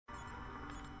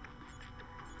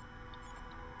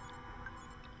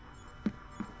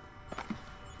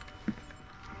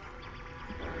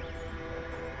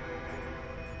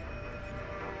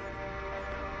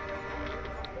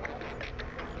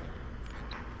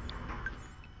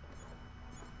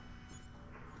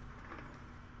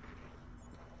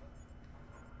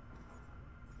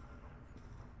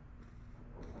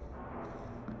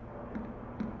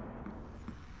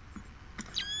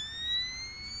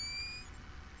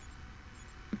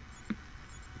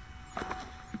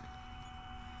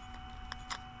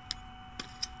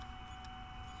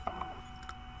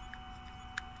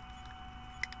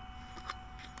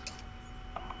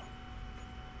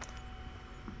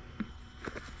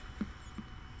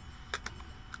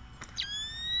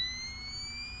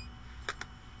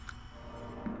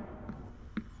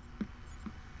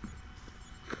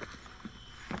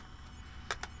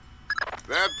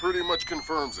pretty much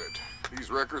confirms it. These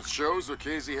records show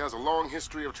Zerkezi has a long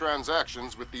history of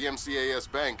transactions with the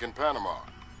MCAS Bank in Panama.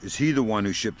 Is he the one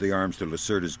who shipped the arms to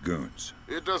Lacerda's goons?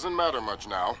 It doesn't matter much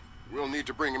now. We'll need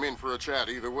to bring him in for a chat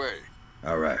either way.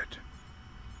 All right.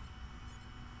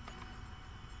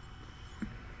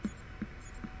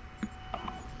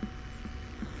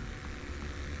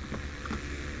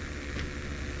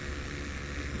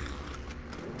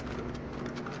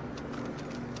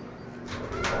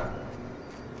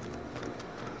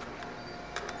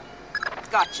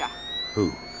 Gotcha.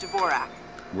 Who? Dvorak.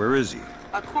 Where is he?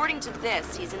 According to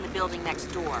this, he's in the building next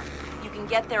door. You can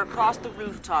get there across the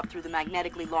rooftop through the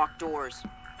magnetically locked doors.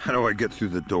 How do I get through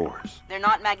the doors? They're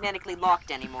not magnetically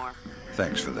locked anymore.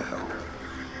 Thanks for the help.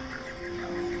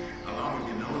 How long have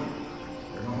you known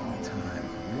him? Long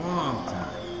time. Long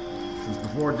time. Since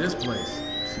before Displace.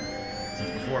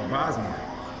 Since before Bosnia.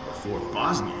 Before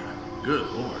Bosnia? Good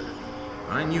lord.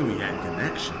 I knew he had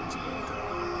connections,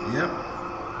 but... Yep.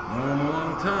 Known him a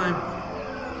long time.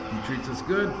 He treats us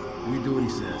good, we do what he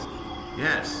says.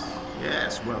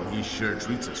 Yes, well, he sure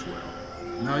treats us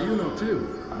well. Now you know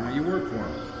too. Now you work for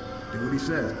him. Do what he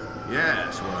says.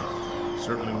 Yes, well,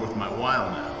 certainly worth my while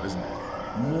now, isn't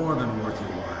it? More than worth your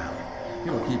while.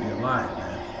 He'll keep you alive, man.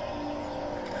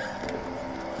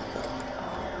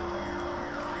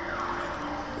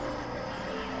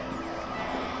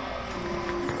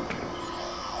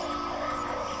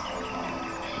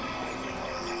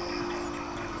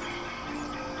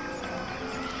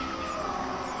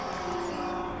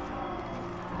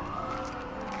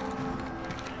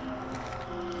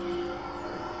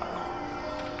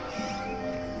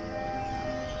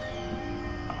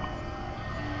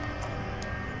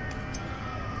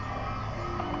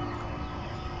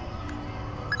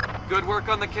 Good work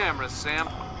on the cameras, Sam.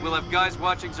 We'll have guys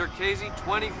watching Zerkezi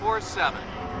 24/7.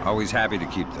 Always happy to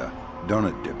keep the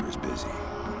donut dippers busy.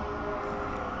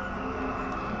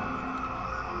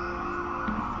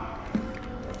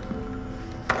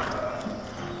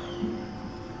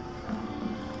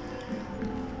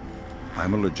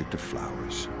 I'm allergic to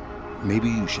flowers. Maybe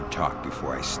you should talk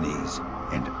before I sneeze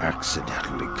and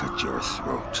accidentally cut your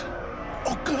throat.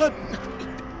 Oh, God!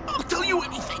 I'll tell you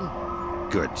anything!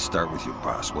 Good. Start with your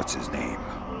boss. What's his name?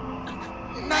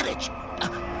 Nedich.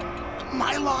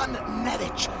 Mylon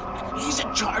Nedich. He's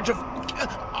in charge of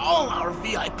all our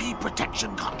VIP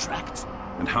protection contracts.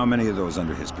 And how many of those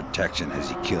under his protection has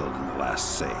he killed in the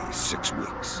last, say, 6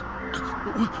 weeks?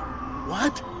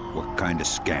 What? What kind of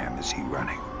scam is he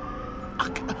running?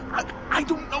 I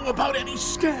don't know about any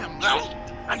scam.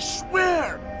 I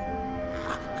swear.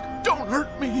 Don't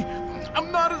hurt me.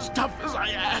 I'm not as tough as I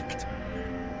act.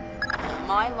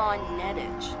 Mylon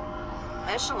Nedich.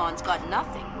 Echelon's got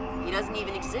nothing. He doesn't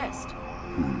even exist.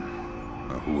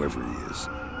 Well, whoever he is,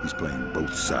 he's playing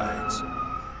both sides.